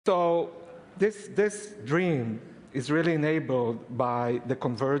So this dream is really enabled by the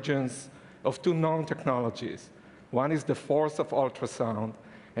convergence of two known technologies. One is the force of ultrasound,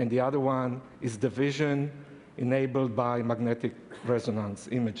 and the other one is the vision enabled by magnetic resonance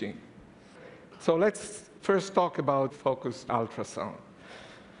imaging. So let's first talk about focused ultrasound.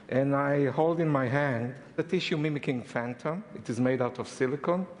 And I hold in my hand a tissue mimicking phantom. It is made out of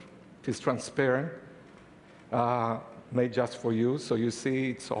silicon. It is transparent, made just for you. So you see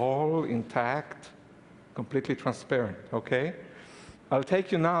it's all intact, completely transparent, okay? I'll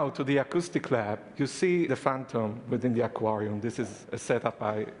take you now to the acoustic lab. You see the phantom within the aquarium. This is a setup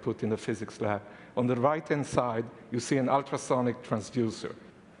I put in the physics lab. On the right-hand side, you see an ultrasonic transducer.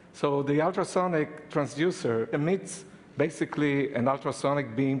 So the ultrasonic transducer emits basically an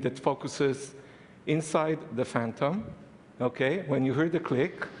ultrasonic beam that focuses inside the phantom, okay? When you hear the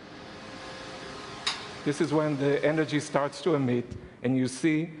click, this is when the energy starts to emit, and you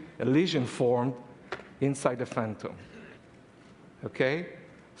see a lesion formed inside the phantom, okay?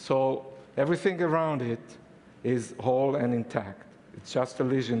 So everything around it is whole and intact. It's just a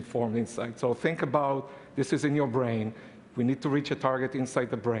lesion formed inside. So think about, this is in your brain. We need to reach a target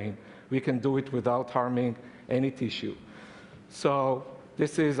inside the brain. We can do it without harming any tissue. So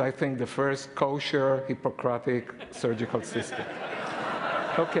this is, I think, the first kosher Hippocratic surgical system.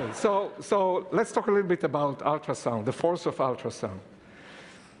 Okay, so let's talk a little bit about ultrasound, the force of ultrasound.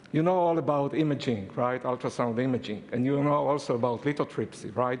 You know all about imaging, right? Ultrasound imaging. And you know also about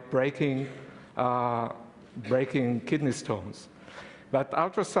lithotripsy, right? Breaking kidney stones. But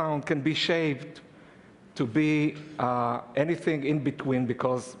ultrasound can be shaped to be anything in between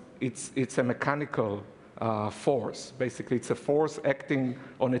because it's a mechanical force. Basically, it's a force acting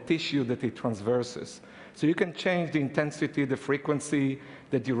on a tissue that it transverses. So you can change the intensity, the frequency,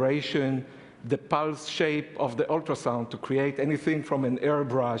 the duration, the pulse shape of the ultrasound to create anything from an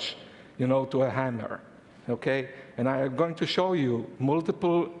airbrush, to a hammer, okay? And I am going to show you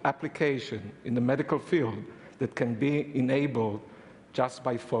multiple applications in the medical field that can be enabled just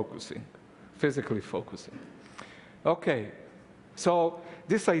by focusing, physically focusing. Okay, so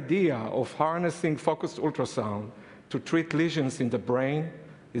this idea of harnessing focused ultrasound to treat lesions in the brain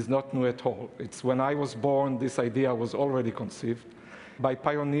is not new at all. It's when I was born, this idea was already conceived by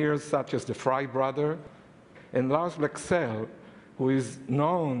pioneers such as the Fry brother and Lars Leksell, who is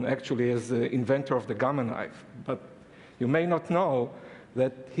known actually as the inventor of the gamma knife. But you may not know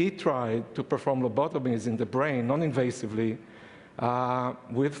that he tried to perform lobotomies in the brain non-invasively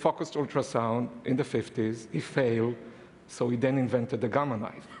with focused ultrasound in the 50s. He failed, so he then invented the gamma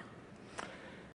knife.